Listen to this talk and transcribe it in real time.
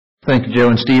Thank you, Joe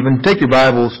and Stephen. Take your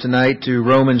Bibles tonight to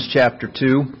Romans chapter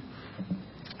 2.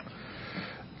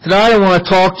 Tonight I want to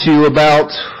talk to you about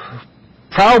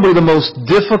probably the most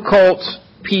difficult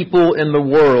people in the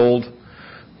world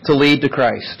to lead to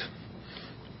Christ.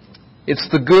 It's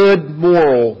the good,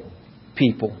 moral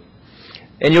people.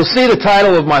 And you'll see the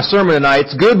title of my sermon tonight.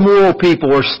 It's Good Moral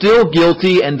People Are Still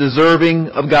Guilty and Deserving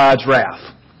of God's Wrath.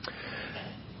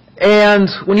 And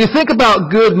when you think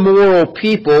about good moral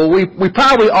people, we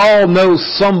probably all know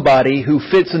somebody who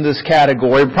fits in this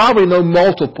category. We probably know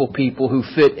multiple people who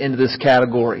fit into this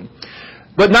category.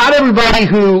 But not everybody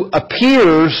who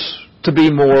appears to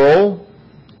be moral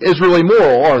is really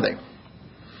moral, are they?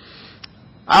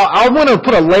 I want to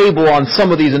put a label on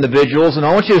some of these individuals, and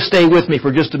I want you to stay with me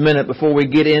for just a minute before we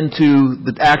get into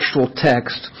the actual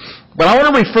text. But I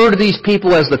want to refer to these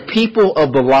people as the people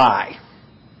of the lie.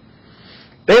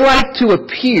 They like to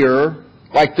appear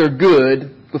like they're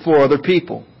good before other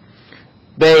people.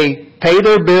 They pay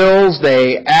their bills.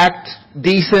 They act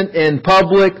decent in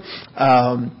public.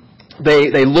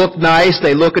 They look nice.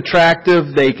 They look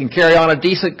attractive. They can carry on a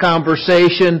decent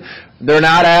conversation. They're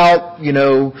not out,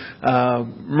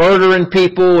 murdering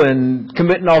people and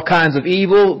committing all kinds of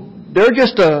evil. They're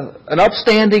just an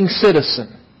upstanding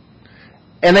citizen.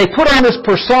 And they put on this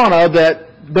persona that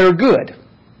they're good.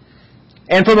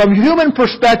 And from a human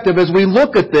perspective, as we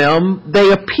look at them,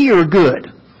 they appear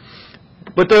good.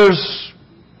 But there's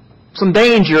some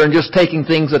danger in just taking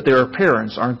things at their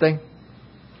appearance, aren't they?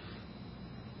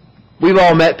 We've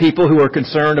all met people who are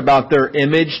concerned about their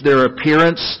image, their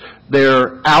appearance,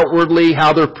 their outwardly,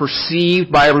 how they're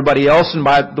perceived by everybody else. And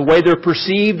by the way they're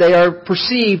perceived, they are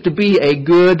perceived to be a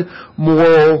good,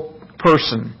 moral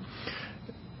person.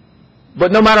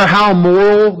 But no matter how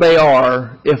moral they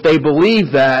are, if they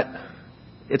believe that,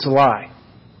 it's a lie.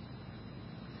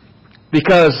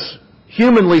 Because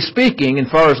humanly speaking,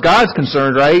 as far as God's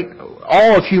concerned, right,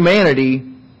 all of humanity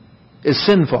is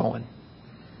sin-fallen.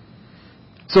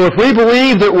 So if we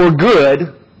believe that we're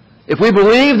good, if we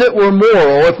believe that we're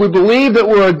moral, if we believe that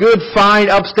we're a good, fine,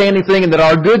 upstanding thing, and that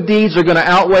our good deeds are going to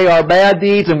outweigh our bad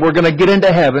deeds, and we're going to get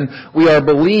into heaven, we are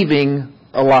believing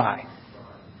a lie.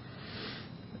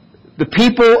 The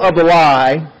people of the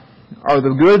lie are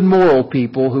the good moral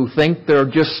people who think they're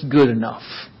just good enough.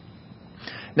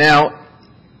 Now,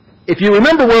 if you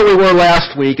remember where we were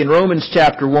last week in Romans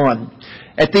chapter 1,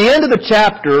 at the end of the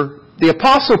chapter, the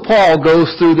Apostle Paul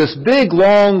goes through this big,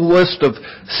 long list of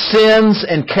sins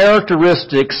and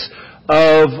characteristics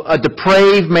of a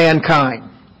depraved mankind.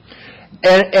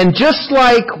 And just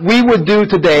like we would do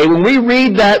today, when we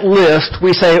read that list,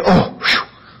 we say, oh, whew,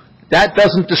 that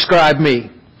doesn't describe me.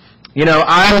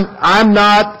 I'm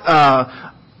not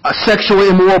a sexually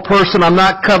immoral person. I'm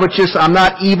not covetous. I'm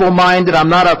not evil-minded. I'm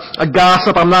not a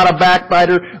gossip. I'm not a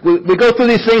backbiter. We go through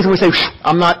these things and we say,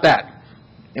 I'm not that.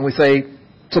 And we say,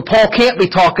 so Paul can't be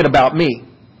talking about me.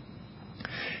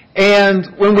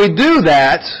 And when we do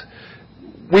that,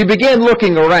 we begin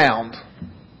looking around.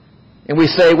 And we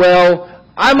say, well,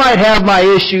 I might have my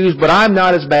issues, but I'm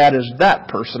not as bad as that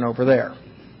person over there.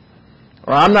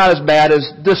 Or I'm not as bad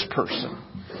as this person.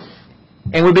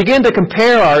 And we begin to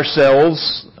compare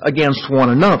ourselves against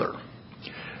one another.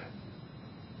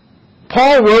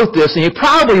 Paul wrote this, and he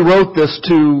probably wrote this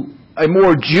to a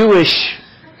more Jewish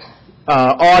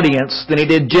audience than he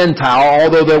did Gentile,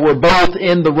 although they were both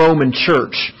in the Roman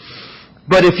church.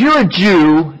 But if you're a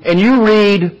Jew and you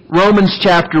read Romans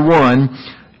chapter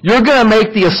 1, you're going to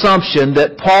make the assumption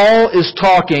that Paul is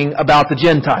talking about the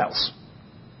Gentiles.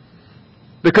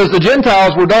 Because the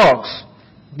Gentiles were dogs.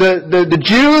 The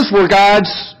Jews were God's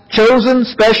chosen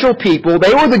special people.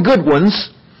 They were the good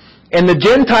ones, and the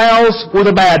Gentiles were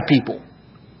the bad people.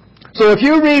 So if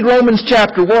you read Romans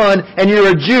chapter 1 and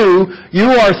you're a Jew,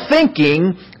 you are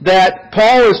thinking that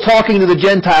Paul is talking to the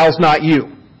Gentiles, not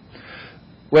you.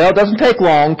 Well, it doesn't take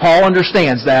long. Paul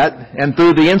understands that, and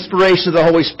through the inspiration of the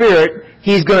Holy Spirit,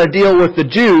 he's going to deal with the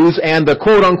Jews and the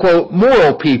quote-unquote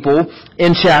moral people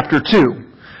in chapter 2.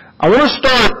 I want to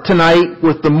start tonight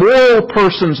with the moral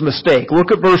person's mistake.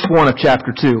 Look at verse 1 of chapter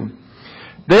 2.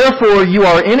 Therefore you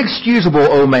are inexcusable,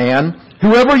 O man,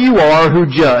 whoever you are who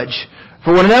judge.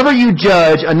 For whenever you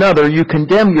judge another, you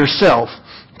condemn yourself.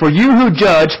 For you who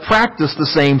judge practice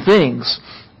the same things.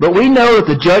 But we know that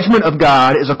the judgment of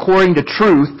God is according to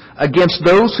truth against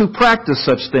those who practice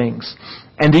such things.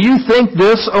 And do you think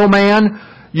this, O man,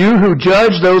 you who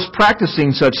judge those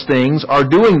practicing such things are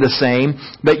doing the same,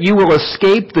 that you will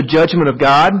escape the judgment of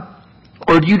God?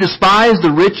 Or do you despise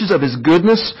the riches of His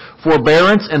goodness,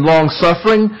 forbearance, and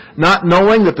long-suffering, not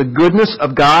knowing that the goodness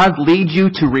of God leads you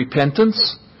to repentance?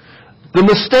 The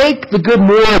mistake the good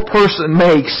moral person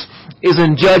makes is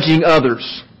in judging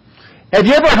others. Have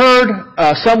you ever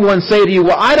heard someone say to you,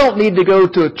 well, I don't need to go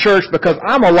to a church because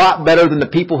I'm a lot better than the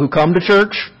people who come to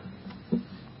church?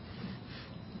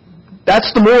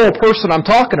 That's the moral person I'm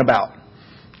talking about.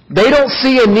 They don't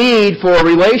see a need for a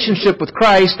relationship with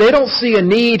Christ. They don't see a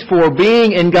need for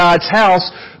being in God's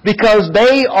house because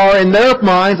they are, in their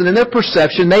minds and in their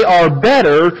perception, they are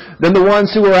better than the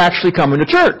ones who are actually coming to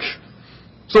church.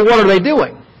 So what are they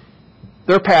doing?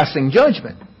 They're passing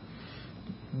judgment.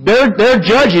 They're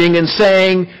judging and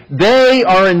saying they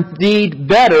are indeed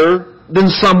better than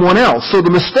someone else. So the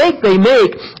mistake they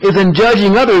make is in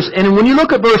judging others. And when you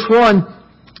look at verse 1,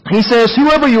 he says,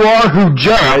 whoever you are who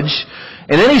judge,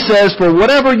 and then he says, for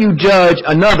whatever you judge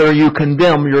another, you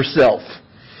condemn yourself.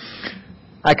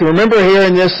 I can remember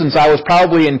hearing this since I was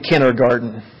probably in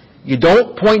kindergarten. You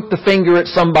don't point the finger at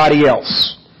somebody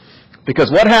else.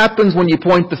 Because what happens when you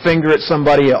point the finger at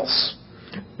somebody else?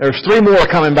 There's 3 more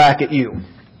coming back at you.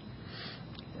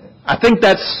 I think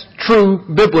that's true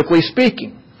biblically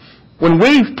speaking. When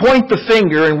we point the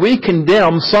finger and we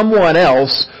condemn someone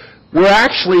else, we're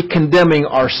actually condemning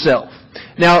ourselves.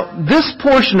 Now, this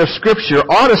portion of Scripture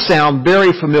ought to sound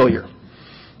very familiar.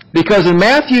 Because in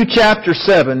Matthew chapter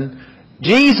 7,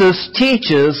 Jesus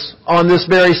teaches on this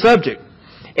very subject.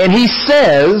 And he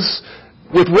says,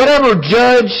 with whatever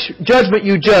judgment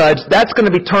you judge, that's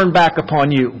going to be turned back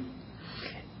upon you.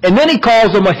 And then he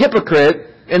calls him a hypocrite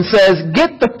and says,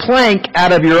 get the plank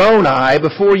out of your own eye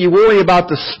before you worry about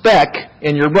the speck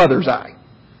in your brother's eye.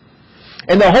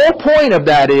 And the whole point of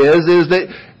that is that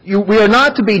we are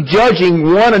not to be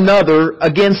judging one another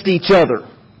against each other.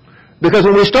 Because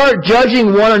when we start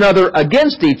judging one another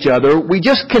against each other, we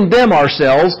just condemn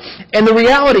ourselves, and the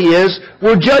reality is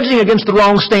we're judging against the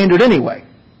wrong standard anyway.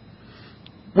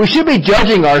 We should be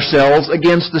judging ourselves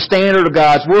against the standard of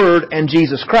God's Word and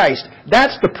Jesus Christ.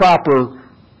 That's the proper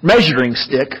measuring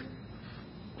stick,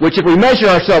 which if we measure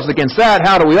ourselves against that,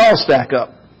 how do we all stack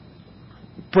up?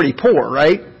 Pretty poor,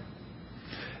 right?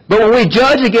 But when we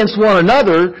judge against one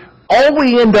another, all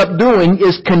we end up doing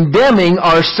is condemning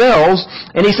ourselves,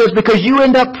 and he says, because you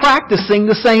end up practicing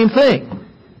the same thing.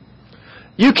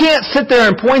 You can't sit there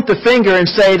and point the finger and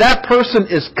say, that person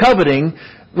is coveting,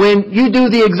 when you do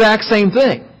the exact same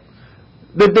thing.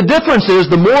 The difference is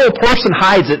the moral person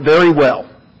hides it very well.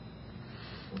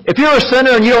 If you're a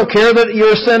sinner and you don't care that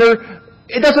you're a sinner,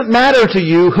 it doesn't matter to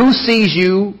you who sees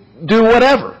you do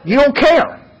whatever. You don't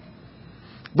care.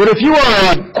 But if you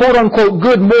are a quote-unquote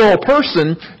good moral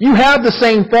person, you have the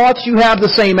same thoughts, you have the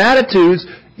same attitudes,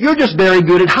 you're just very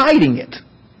good at hiding it.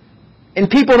 And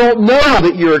people don't know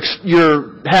that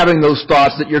you're having those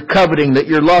thoughts, that you're coveting, that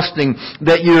you're lusting,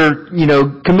 that you're,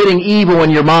 committing evil in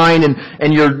your mind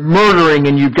and you're murdering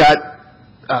and you've got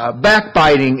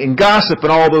backbiting and gossip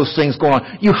and all those things going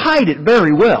on. You hide it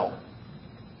very well.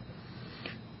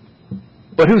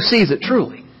 But who sees it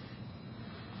truly?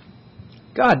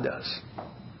 God does.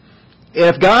 And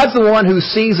if God's the one who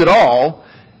sees it all,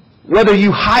 whether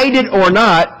you hide it or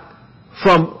not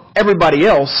from everybody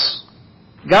else,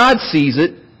 God sees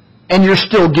it and you're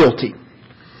still guilty.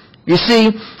 You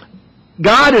see,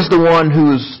 God is the one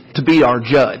who's to be our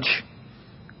judge.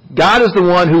 God is the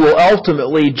one who will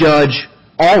ultimately judge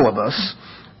all of us.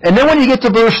 And then when you get to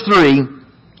verse 3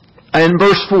 and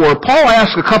verse 4, Paul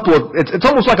asks it's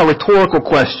almost like a rhetorical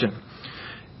question.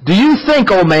 Do you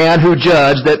think, O man who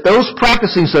judge, that those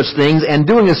practicing such things and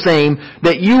doing the same,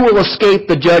 that you will escape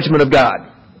the judgment of God?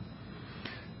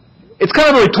 It's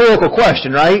kind of a rhetorical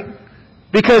question, right?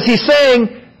 Because he's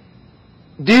saying,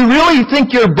 do you really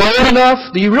think you're bold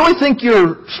enough? Do you really think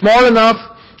you're smart enough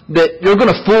that you're going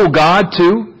to fool God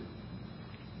too?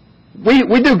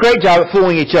 We do a great job at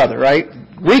fooling each other, right?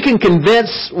 We can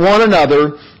convince one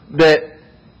another that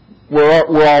we're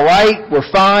all right, we're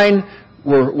fine,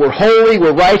 we're holy,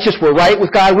 we're righteous, we're right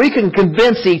with God. We can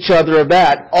convince each other of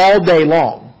that all day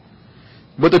long.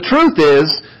 But the truth is,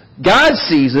 God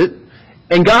sees it,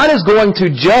 and God is going to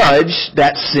judge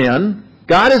that sin.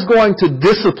 God is going to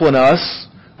discipline us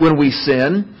when we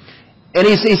sin. And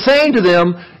He's saying to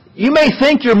them, you may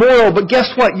think you're moral, but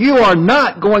guess what? You are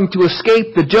not going to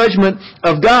escape the judgment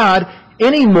of God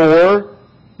any more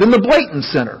than the blatant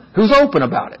sinner who's open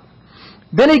about it.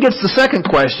 Then he gets the second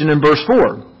question in verse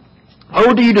 4.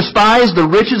 Oh, do you despise the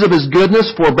riches of His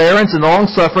goodness, forbearance, and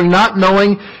long-suffering, not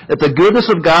knowing that the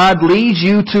goodness of God leads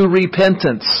you to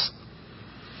repentance?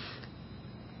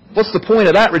 What's the point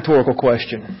of that rhetorical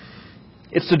question?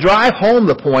 It's to drive home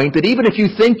the point that even if you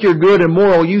think you're good and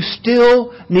moral, you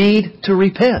still need to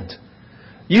repent.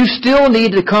 You still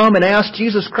need to come and ask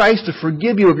Jesus Christ to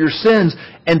forgive you of your sins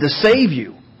and to save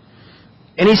you.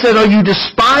 And he said, are you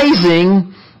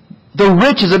despising the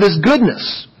riches of His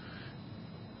goodness.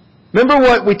 Remember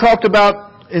what we talked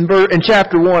about in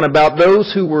chapter 1 about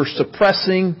those who were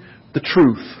suppressing the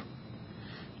truth.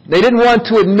 They didn't want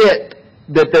to admit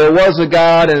that there was a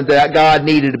God and that God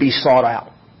needed to be sought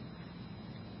out.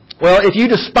 Well, if you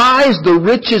despise the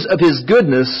riches of His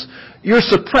goodness, you're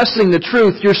suppressing the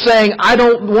truth. You're saying, I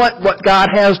don't want what God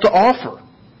has to offer.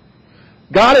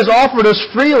 God has offered us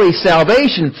freely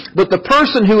salvation, but the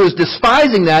person who is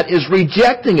despising that is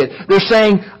rejecting it. They're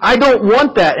saying, I don't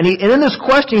want that. And in this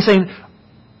question, he's saying,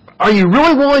 are you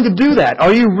really willing to do that?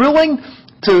 Are you willing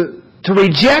to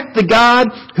reject the God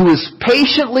who is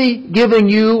patiently giving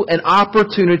you an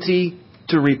opportunity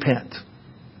to repent?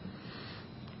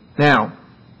 Now,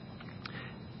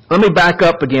 let me back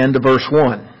up again to verse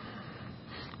 1.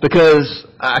 Because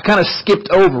I kind of skipped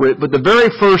over it, but the very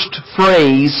first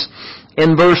phrase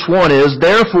in verse 1 is,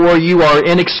 therefore you are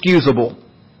inexcusable.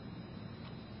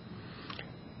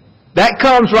 That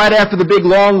comes right after the big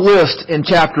long list in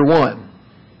chapter 1.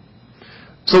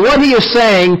 So what he is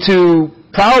saying to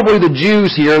probably the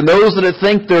Jews here, and those that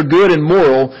think they're good and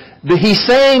moral, that he's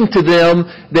saying to them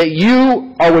that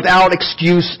you are without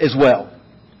excuse as well.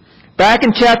 Back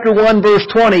in chapter 1, verse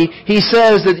 20, he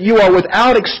says that you are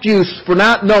without excuse for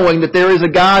not knowing that there is a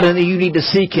God and that you need to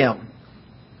seek Him.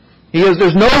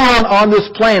 There's no one on this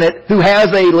planet who has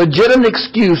a legitimate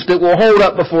excuse that will hold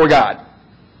up before God.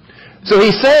 So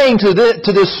he's saying to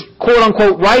this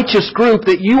quote-unquote righteous group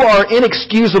that you are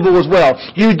inexcusable as well.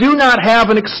 You do not have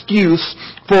an excuse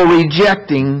for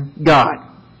rejecting God.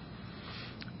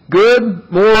 Good,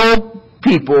 moral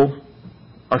people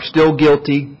are still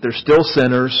guilty. They're still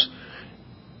sinners.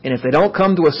 And if they don't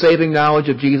come to a saving knowledge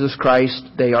of Jesus Christ,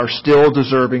 they are still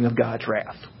deserving of God's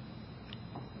wrath.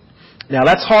 Now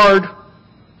that's hard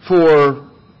for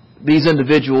these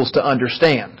individuals to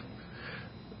understand.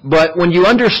 But when you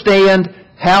understand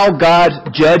how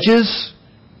God judges,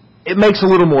 it makes a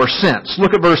little more sense.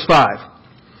 Look at verse 5.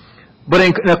 But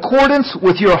in accordance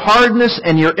with your hardness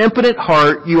and your impotent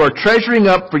heart, you are treasuring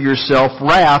up for yourself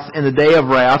wrath in the day of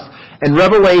wrath and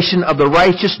revelation of the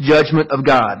righteous judgment of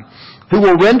God, who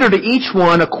will render to each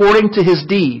one according to his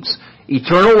deeds,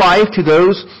 eternal life to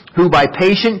those who by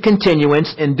patient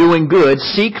continuance in doing good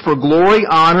seek for glory,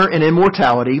 honor, and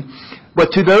immortality,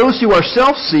 but to those who are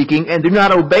self-seeking and do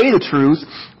not obey the truth,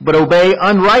 but obey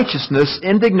unrighteousness,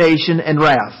 indignation, and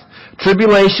wrath,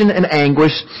 tribulation and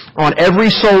anguish on every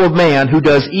soul of man who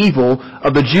does evil,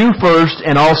 of the Jew first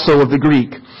and also of the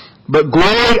Greek. But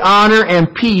glory, honor,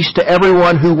 and peace to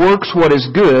everyone who works what is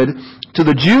good, to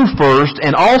the Jew first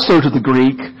and also to the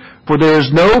Greek, for there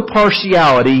is no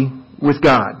partiality with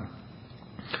God.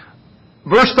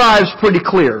 Verse 5 is pretty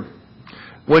clear.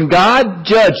 When God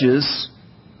judges,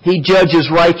 He judges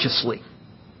righteously.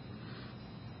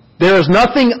 There is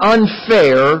nothing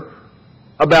unfair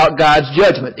about God's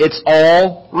judgment. It's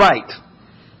all right.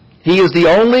 He is the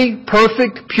only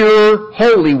perfect, pure,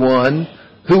 holy one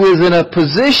who is in a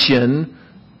position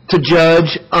to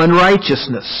judge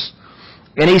unrighteousness.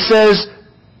 And he says,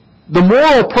 the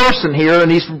moral person here,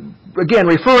 and he's again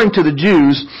referring to the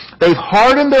Jews, they've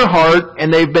hardened their heart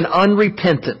and they've been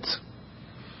unrepentant.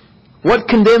 What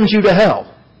condemns you to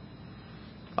hell?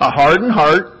 A hardened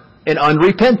heart and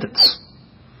unrepentance.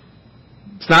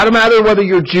 It's not a matter of whether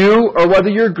you're Jew or whether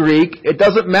you're Greek. It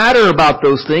doesn't matter about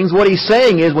those things. What he's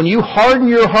saying is when you harden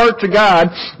your heart to God,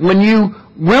 when you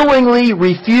willingly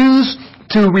refuse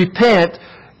to repent,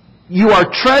 you are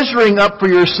treasuring up for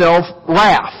yourself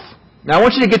wrath. Now I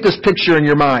want you to get this picture in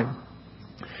your mind.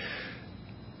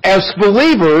 As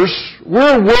believers,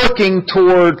 we're working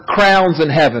toward crowns in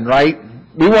heaven, right?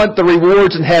 We want the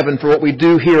rewards in heaven for what we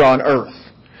do here on earth.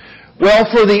 Well,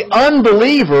 for the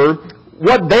unbeliever,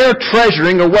 what they're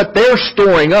treasuring or what they're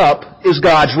storing up is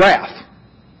God's wrath.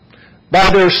 By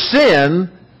their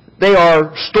sin, they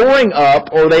are storing up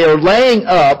or they are laying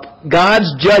up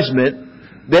God's judgment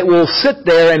that will sit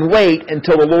there and wait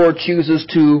until the Lord chooses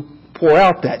to pour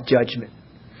out that judgment.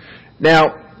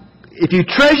 Now, if you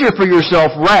treasure for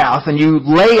yourself wrath and you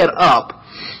lay it up,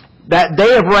 that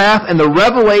day of wrath and the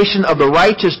revelation of the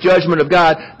righteous judgment of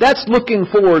God, that's looking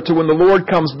forward to when the Lord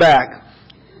comes back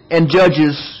and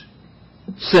judges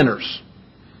sinners.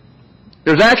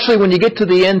 There's actually, when you get to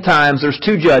the end times, there's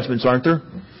two judgments, aren't there?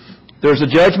 There's a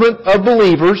judgment of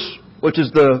believers, which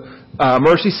is the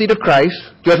mercy seat of Christ,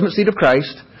 judgment seat of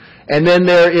Christ, and then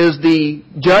there is the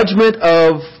judgment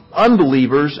of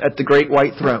unbelievers at the great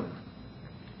white throne.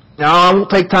 Now, I won't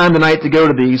take time tonight to go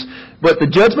to these, but the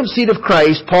judgment seat of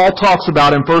Christ, Paul talks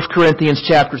about in 1 Corinthians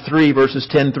chapter 3, verses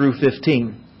 10 through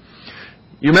 15.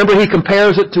 You remember he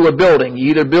compares it to a building.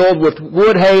 You either build with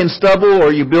wood, hay, and stubble,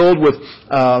 or you build with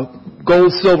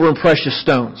gold, silver, and precious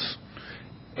stones.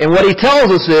 And what he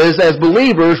tells us is, as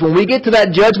believers, when we get to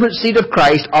that judgment seat of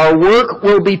Christ, our work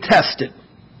will be tested.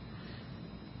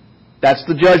 That's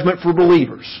the judgment for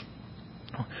believers.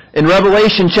 In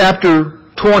Revelation chapter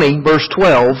 20, verse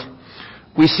 12,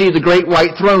 we see the great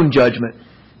white throne judgment.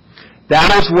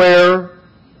 That is where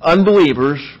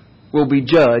unbelievers will be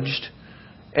judged,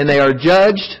 and they are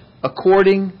judged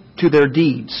according to their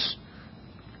deeds.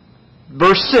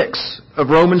 Verse 6 of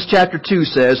Romans chapter 2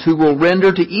 says, who will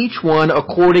render to each one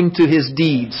according to his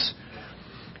deeds.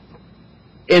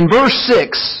 In verse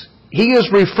 6, he is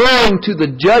referring to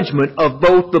the judgment of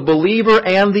both the believer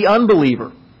and the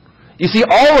unbeliever. You see,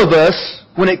 all of us,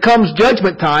 when it comes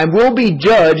judgment time, will be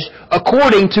judged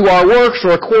according to our works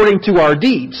or according to our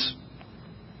deeds.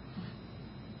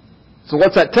 So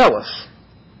what's that tell us?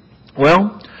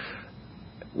 Well,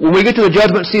 when we get to the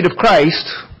judgment seat of Christ,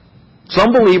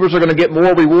 some believers are going to get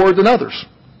more reward than others.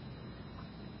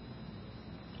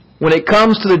 When it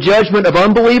comes to the judgment of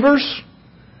unbelievers,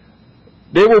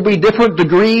 there will be different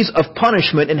degrees of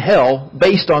punishment in hell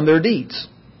based on their deeds.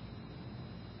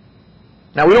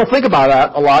 Now, we don't think about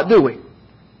that a lot, do we?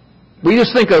 We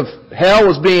just think of hell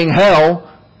as being hell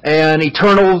and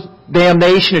eternal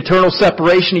damnation, eternal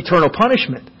separation, eternal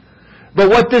punishment. But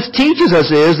what this teaches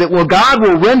us is that God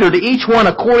will render to each one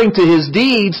according to his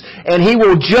deeds, and he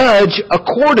will judge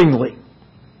accordingly.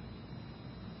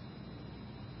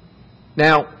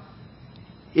 Now,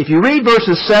 if you read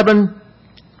verses 7,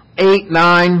 8,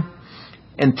 9,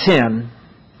 and 10,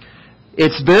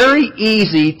 it's very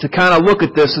easy to kind of look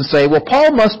at this and say, well,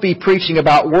 Paul must be preaching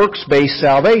about works-based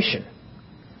salvation.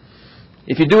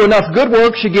 If you do enough good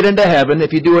works, you get into heaven.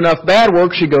 If you do enough bad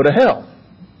works, you go to hell.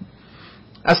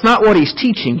 That's not what he's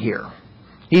teaching here.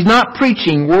 He's not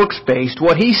preaching works-based.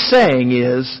 What he's saying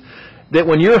is that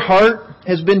when your heart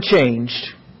has been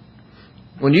changed,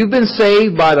 when you've been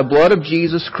saved by the blood of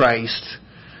Jesus Christ,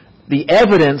 the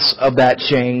evidence of that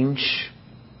change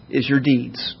is your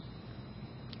deeds.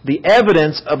 The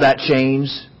evidence of that change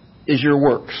is your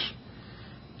works.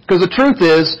 Because the truth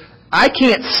is, I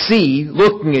can't see,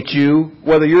 looking at you,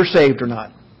 whether you're saved or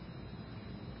not.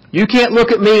 You can't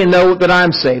look at me and know that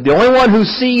I'm saved. The only one who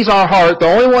sees our heart,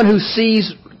 the only one who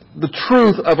sees the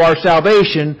truth of our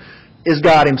salvation is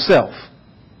God himself.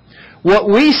 What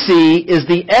we see is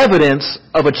the evidence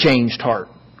of a changed heart.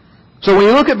 So when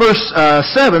you look at verse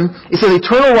 7, it says,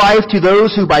 eternal life to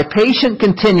those who by patient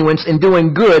continuance in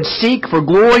doing good seek for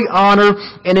glory, honor,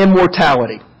 and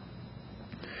immortality.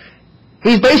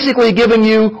 He's basically giving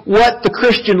you what the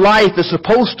Christian life is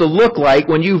supposed to look like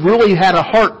when you've really had a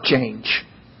heart change.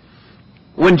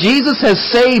 When Jesus has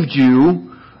saved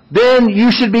you, then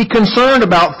you should be concerned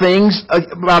about things,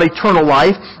 about eternal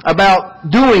life, about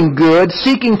doing good,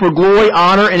 seeking for glory,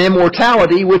 honor, and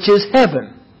immortality, which is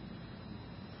heaven.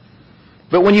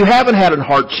 But when you haven't had a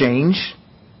heart change,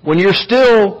 when you're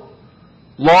still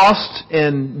lost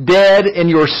and dead in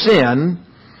your sin,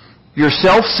 you're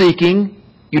self-seeking,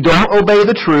 you don't obey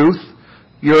the truth,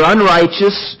 you're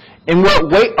unrighteous, and what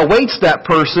awaits that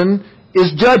person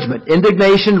is judgment,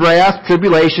 indignation, wrath,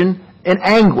 tribulation, and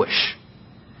anguish.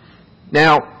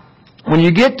 Now, when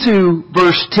you get to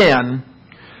verse 10,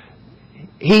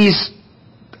 he's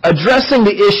addressing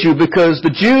the issue because the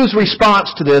Jews'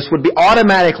 response to this would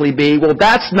automatically be, well,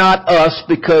 that's not us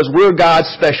because we're God's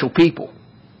special people.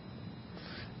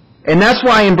 And that's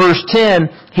why in verse 10,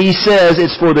 he says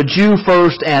it's for the Jew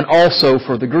first and also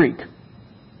for the Greek.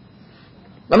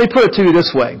 Let me put it to you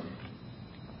this way.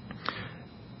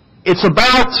 It's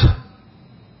about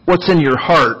what's in your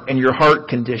heart and your heart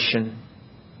condition,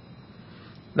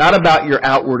 not about your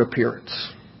outward appearance.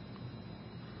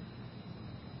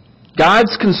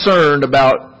 God's concerned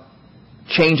about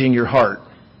changing your heart.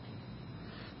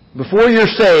 Before you're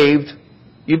saved,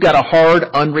 you've got a hard,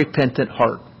 unrepentant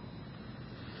heart.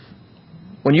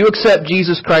 When you accept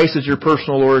Jesus Christ as your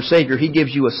personal Lord and Savior, He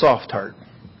gives you a soft heart.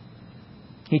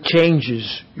 He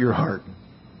changes your heart.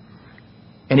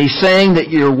 And He's saying that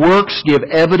your works give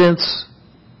evidence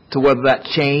to whether that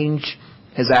change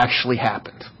has actually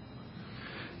happened.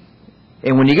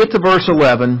 And when you get to verse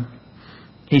 11,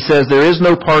 He says there is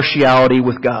no partiality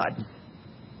with God.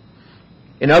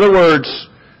 In other words,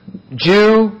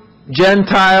 Jew,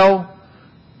 Gentile,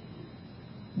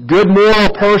 good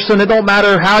moral person, it don't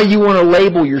matter how you want to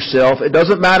label yourself. It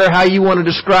doesn't matter how you want to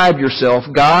describe yourself.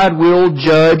 God will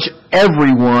judge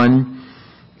everyone,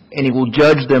 and He will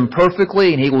judge them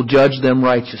perfectly, and He will judge them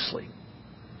righteously.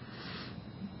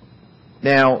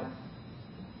 Now,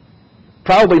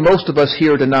 probably most of us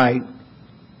here tonight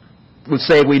would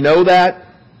say we know that,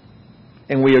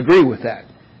 and we agree with that.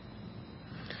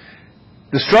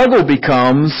 The struggle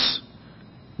becomes,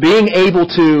 being able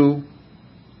to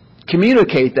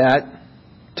communicate that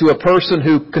to a person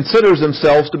who considers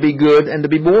themselves to be good and to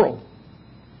be moral.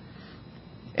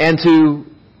 And to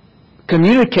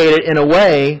communicate it in a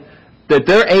way that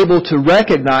they're able to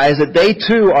recognize that they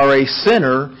too are a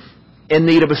sinner in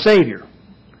need of a Savior.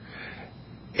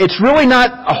 It's really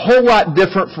not a whole lot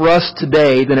different for us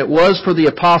today than it was for the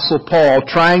Apostle Paul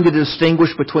trying to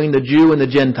distinguish between the Jew and the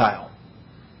Gentile.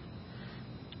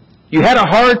 You had a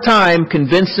hard time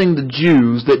convincing the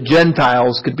Jews that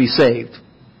Gentiles could be saved.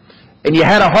 And you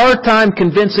had a hard time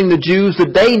convincing the Jews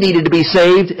that they needed to be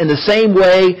saved in the same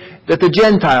way that the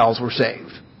Gentiles were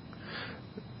saved.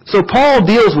 So Paul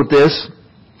deals with this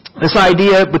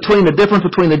idea between the difference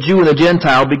between the Jew and the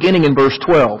Gentile, beginning in verse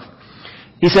 12.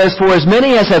 He says, "For as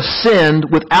many as have sinned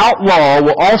without law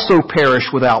will also perish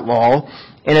without law,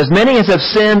 and as many as have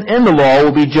sinned in the law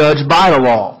will be judged by the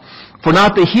law. For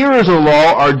not the hearers of the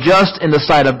law are just in the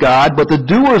sight of God, but the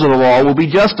doers of the law will be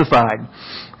justified.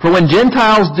 For when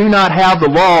Gentiles do not have the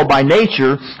law by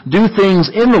nature, do things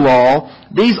in the law,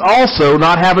 these also,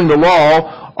 not having the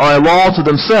law, are a law to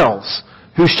themselves,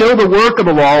 who show the work of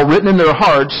the law written in their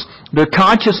hearts, their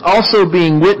conscience also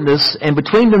being witness, and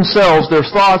between themselves their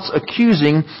thoughts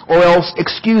accusing or else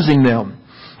excusing them.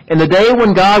 In the day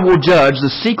when God will judge the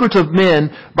secrets of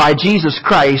men by Jesus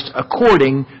Christ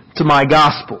according to my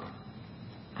gospel."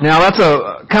 Now that's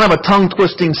a kind of a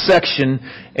tongue-twisting section,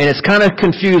 and it's kind of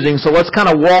confusing, so let's kind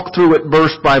of walk through it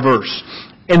verse by verse.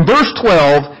 In verse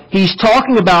 12, he's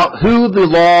talking about who the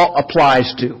law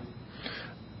applies to.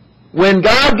 When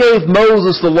God gave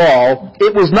Moses the law,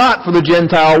 it was not for the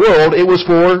Gentile world, it was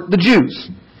for the Jews.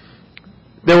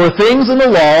 There were things in the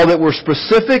law that were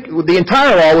specific, the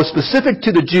entire law was specific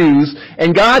to the Jews,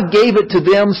 and God gave it to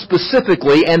them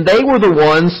specifically, and they were the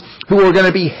ones who were going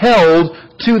to be held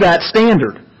to that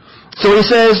standard. So he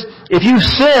says, if you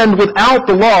sinned without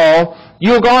the law,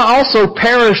 you'll also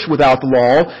perish without the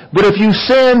law, but if you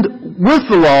sinned with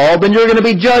the law, then you're going to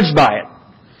be judged by it.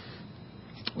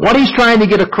 What he's trying to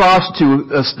get across to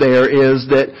us there is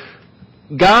that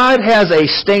God has a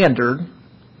standard,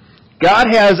 God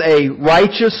has a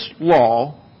righteous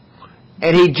law,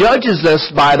 and He judges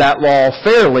us by that law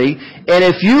fairly, and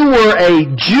if you were a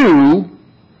Jew,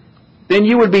 then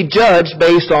you would be judged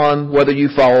based on whether you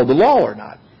follow the law or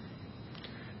not.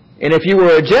 And if you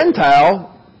were a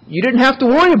Gentile, you didn't have to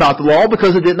worry about the law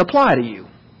because it didn't apply to you.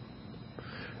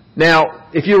 Now,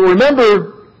 if you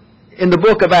remember in the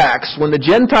book of Acts, when the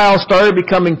Gentiles started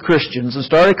becoming Christians and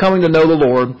started coming to know the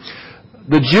Lord,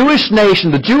 the Jewish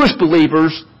nation, the Jewish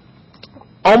believers,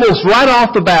 almost right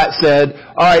off the bat said,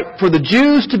 all right, for the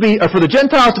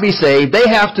Gentiles to be saved, they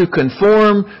have to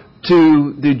conform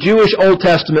to the Jewish Old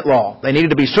Testament law. They needed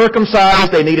to be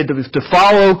circumcised. They needed to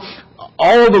follow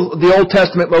all of the Old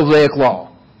Testament Mosaic law.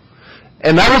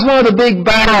 And that was one of the big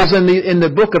battles in the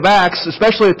book of Acts,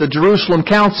 especially at the Jerusalem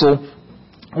Council,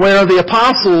 where the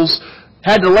apostles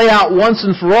had to lay out once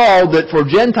and for all that for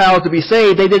Gentiles to be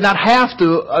saved, they did not have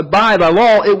to abide by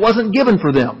law. It wasn't given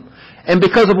for them. And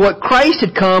because of what Christ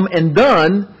had come and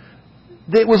done,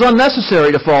 it was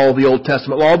unnecessary to follow the Old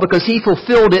Testament law because He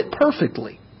fulfilled it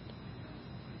perfectly.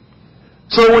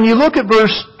 So when you look at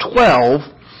verse 12,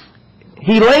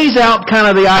 he lays out kind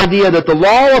of the idea that the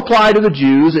law applied to the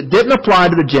Jews, it didn't apply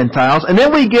to the Gentiles, and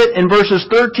then we get in verses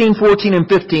 13, 14, and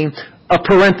 15 a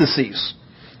parenthesis.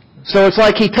 So it's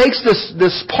like he takes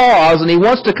this pause and he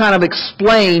wants to kind of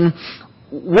explain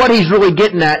what he's really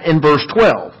getting at in verse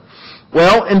 12.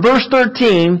 Well, in verse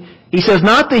 13, he says,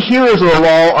 not the hearers of the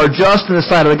law are just in the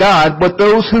sight of God, but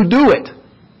those who do it.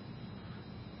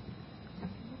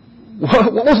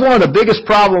 What was one of the biggest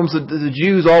problems that the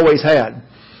Jews always had?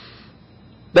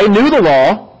 They knew the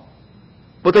law,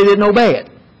 but they didn't obey it.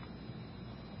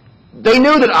 They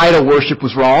knew that idol worship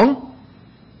was wrong,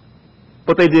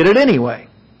 but they did it anyway.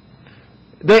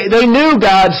 They knew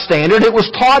God's standard. It was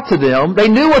taught to them. They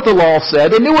knew what the law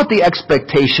said. They knew what the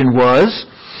expectation was.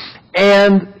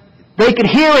 And they could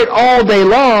hear it all day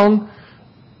long,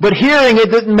 but hearing it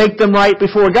didn't make them right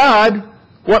before God.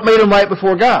 What made them right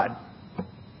before God?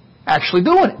 Actually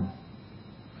doing it.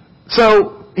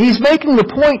 So he's making the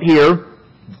point here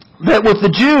that with the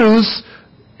Jews,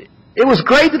 it was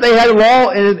great that they had a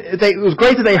law, and it was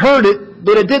great that they heard it,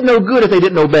 but it did no good if they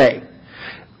didn't obey.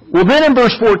 Well, then in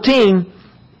verse 14,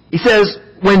 he says,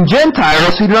 when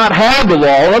Gentiles who do not have the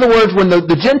law, in other words, when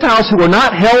the Gentiles who are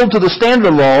not held to the standard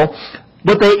of the law,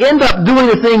 but they end up doing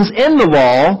the things in the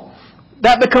law,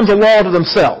 that becomes a law to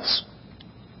themselves.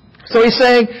 So he's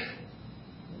saying,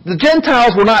 the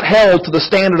Gentiles were not held to the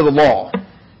standard of the law.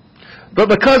 But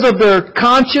because of their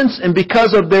conscience and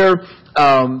because of their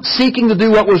seeking to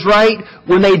do what was right,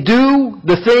 when they do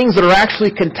the things that are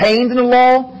actually contained in the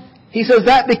law, he says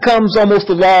that becomes almost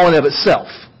a law in of itself.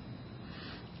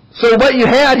 So what you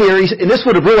had here, and this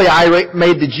would have really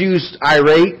made the Jews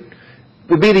irate,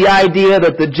 would be the idea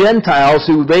that the Gentiles,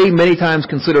 who they many times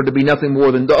considered to be nothing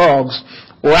more than dogs,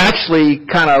 were actually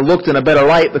kind of looked in a better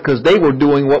light because they were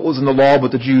doing what was in the law,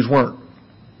 but the Jews weren't.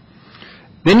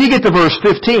 Then you get to verse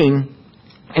 15,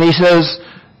 and he says,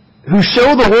 who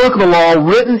show the work of the law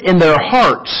written in their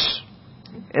hearts.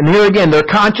 And here again, their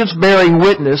conscience bearing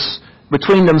witness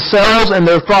between themselves and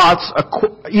their thoughts,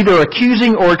 either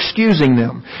accusing or excusing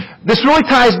them. This really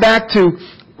ties back to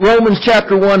Romans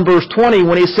chapter 1, verse 20,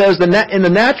 when he says, in the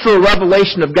natural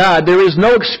revelation of God, there is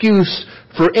no excuse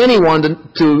for anyone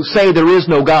to say there is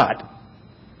no God.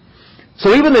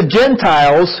 So even the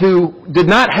Gentiles who did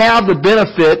not have the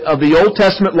benefit of the Old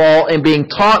Testament law and being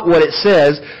taught what it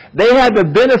says, they had the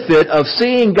benefit of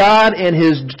seeing God in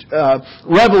His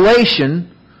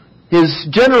revelation, His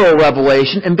general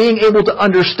revelation, and being able to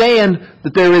understand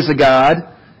that there is a God,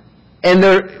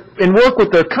 and work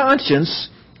with their conscience.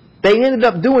 They ended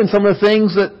up doing some of the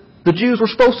things that the Jews were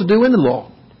supposed to do in the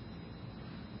law.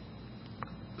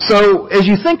 So as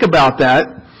you think about that,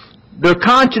 their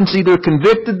conscience either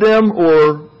convicted them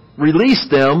or released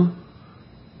them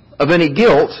of any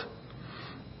guilt.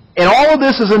 And all of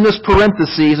this is in this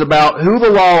parentheses about who the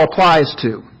law applies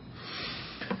to.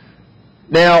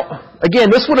 Now, again,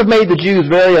 this would have made the Jews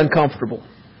very uncomfortable.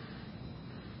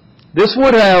 This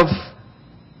would have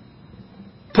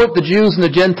put the Jews and the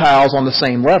Gentiles on the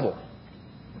same level,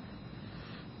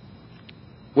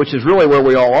 which is really where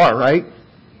we all are, right?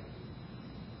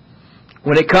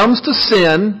 When it comes to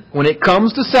sin, when it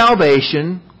comes to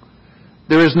salvation,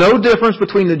 there is no difference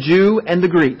between the Jew and the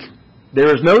Greek.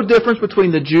 There is no difference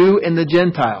between the Jew and the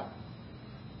Gentile.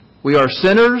 We are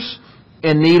sinners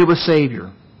in need of a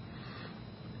Savior.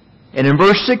 And in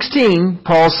verse 16,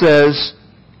 Paul says,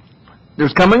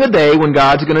 there's coming a day when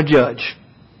God's going to judge.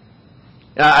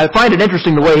 I find it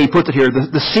interesting the way he puts it here,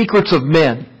 the secrets of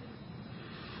men.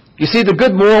 You see, the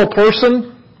good moral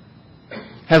person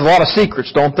has a lot of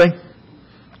secrets, don't they?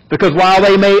 Because while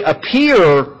they may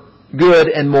appear good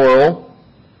and moral,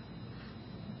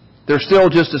 they're still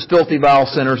just as filthy, vile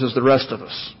sinners as the rest of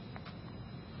us.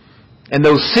 And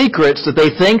those secrets that they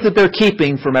think that they're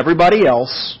keeping from everybody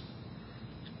else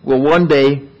will one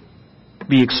day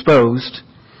be exposed.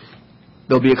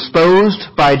 They'll be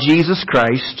exposed by Jesus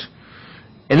Christ.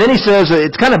 And then he says,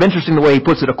 it's kind of interesting the way he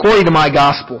puts it, according to my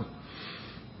gospel.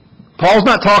 Paul's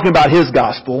not talking about his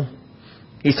gospel.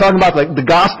 He's talking about the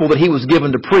gospel that he was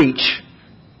given to preach.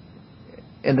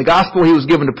 And the gospel he was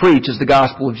given to preach is the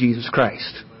gospel of Jesus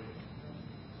Christ.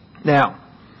 Now,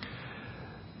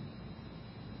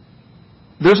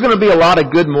 there's going to be a lot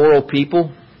of good moral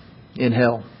people in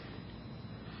hell.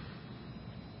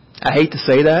 I hate to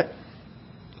say that.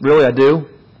 Really, I do.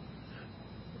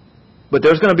 But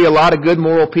there's going to be a lot of good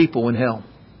moral people in hell.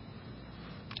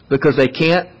 Because they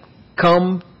can't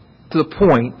come to the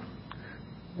point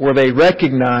where they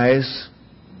recognize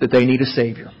that they need a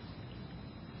Savior.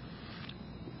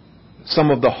 Some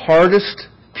of the hardest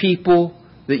people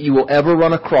that you will ever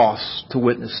run across to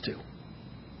witness to.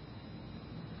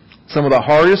 Some of the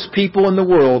hardest people in the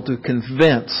world to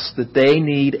convince that they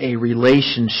need a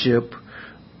relationship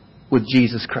with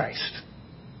Jesus Christ.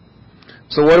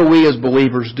 So what do we as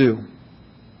believers do?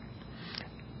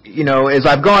 You know, as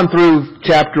I've gone through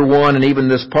chapter 1 and even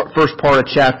this first part of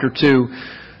chapter 2,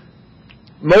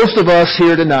 most of us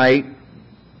here tonight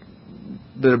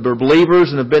that are believers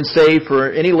and have been saved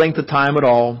for any length of time at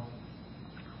all,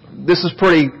 this is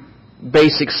pretty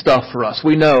basic stuff for us.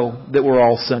 We know that we're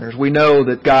all sinners. We know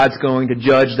that God's going to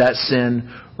judge that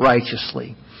sin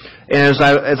righteously. And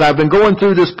as I've been going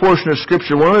through this portion of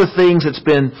Scripture, one of the things that's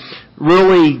been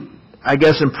really, I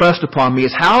guess, impressed upon me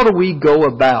is how do we go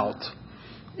about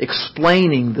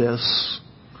explaining this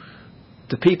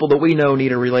to people that we know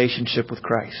need a relationship with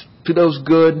Christ, to those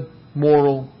good,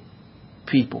 moral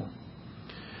people.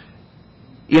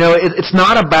 You know, it's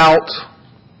not about,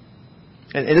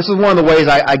 and this is one of the ways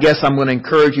I guess I'm going to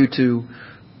encourage you to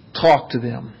talk to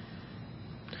them.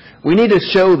 We need to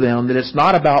show them that it's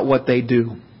not about what they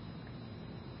do.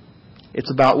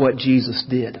 It's about what Jesus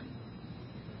did.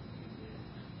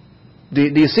 Do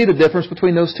you see the difference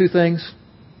between those two things?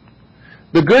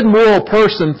 The good moral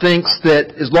person thinks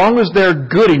that as long as they're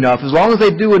good enough, as long as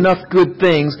they do enough good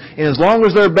things, and as long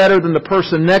as they're better than the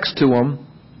person next to them,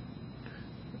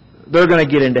 they're going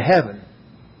to get into heaven.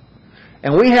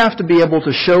 And we have to be able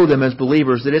to show them as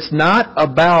believers that it's not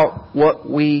about what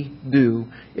we do,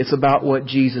 it's about what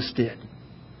Jesus did.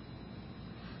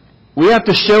 We have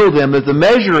to show them that the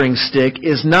measuring stick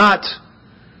is not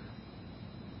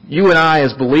you and I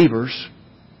as believers.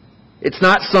 It's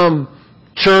not some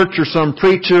church or some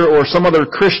preacher or some other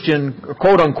Christian, or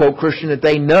quote-unquote Christian, that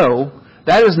they know.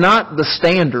 That is not the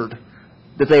standard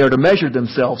that they are to measure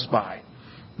themselves by.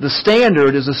 The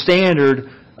standard is the standard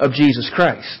of Jesus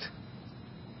Christ.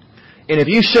 And if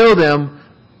you show them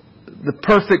the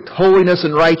perfect holiness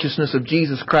and righteousness of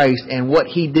Jesus Christ and what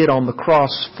He did on the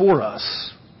cross for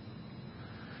us,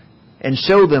 and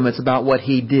show them it's about what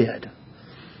He did,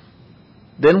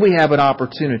 then we have an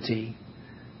opportunity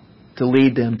to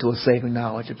lead them to a saving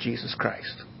knowledge of Jesus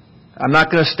Christ. I'm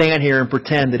not going to stand here and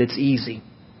pretend that it's easy.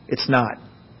 It's not.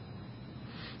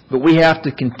 But we have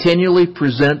to continually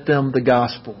present them the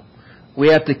gospel. We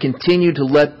have to continue to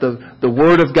let the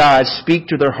Word of God speak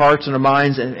to their hearts and their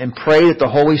minds, and pray that the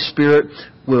Holy Spirit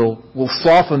will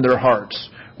soften their hearts,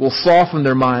 will soften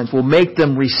their minds, will make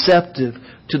them receptive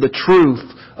to the truth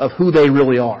of who they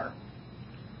really are.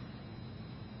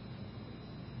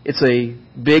 It's a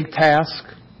big task.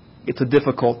 It's a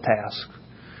difficult task.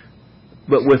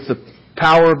 But with the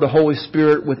power of the Holy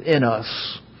Spirit within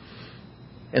us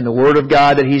and the Word of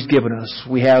God that He's given us,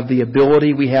 we have the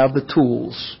ability, we have the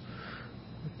tools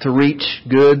to reach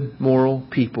good, moral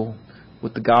people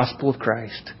with the gospel of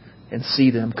Christ and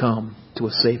see them come to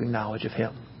a saving knowledge of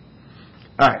Him.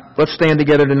 All right, let's stand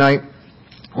together tonight.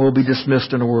 We'll be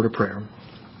dismissed in a word of prayer.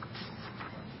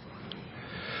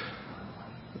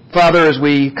 Father, as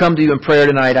we come to You in prayer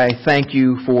tonight, I thank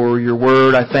You for Your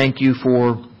Word. I thank You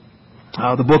for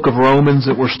the book of Romans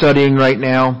that we're studying right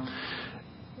now.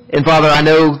 And Father, I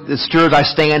know as sure as I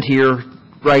stand here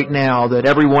right now that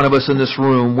every one of us in this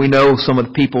room, we know some of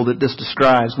the people that this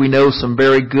describes. We know some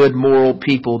very good moral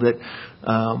people that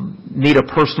need a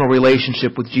personal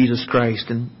relationship with Jesus Christ.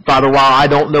 And Father, while I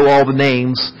don't know all the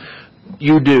names,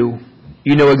 You do.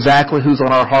 You know exactly who's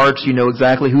on our hearts. You know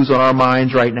exactly who's on our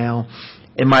minds right now.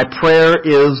 And my prayer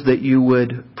is that You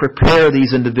would prepare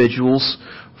these individuals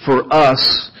for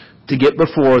us to get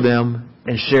before them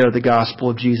and share the gospel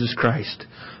of Jesus Christ.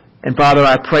 And Father,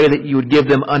 I pray that You would give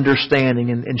them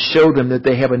understanding and show them that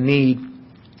they have a need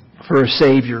for a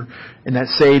Savior, and that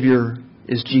Savior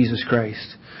is Jesus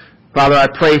Christ. Father, I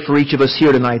pray for each of us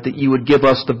here tonight that You would give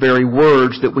us the very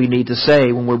words that we need to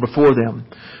say when we're before them.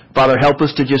 Father, help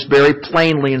us to just very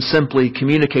plainly and simply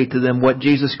communicate to them what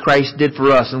Jesus Christ did for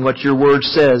us and what Your Word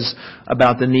says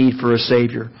about the need for a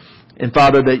Savior. And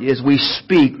Father, that as we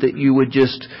speak, that You would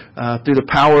just, through the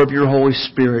power of Your Holy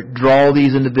Spirit, draw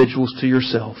these individuals to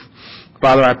Yourself.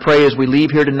 Father, I pray as we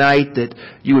leave here tonight that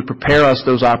You would prepare us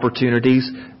those opportunities.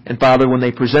 And Father, when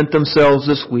they present themselves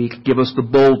this week, give us the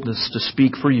boldness to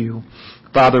speak for You.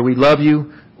 Father, we love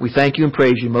You. We thank You and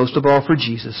praise You most of all for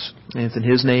Jesus. And it's in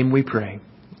His name we pray.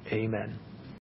 Amen.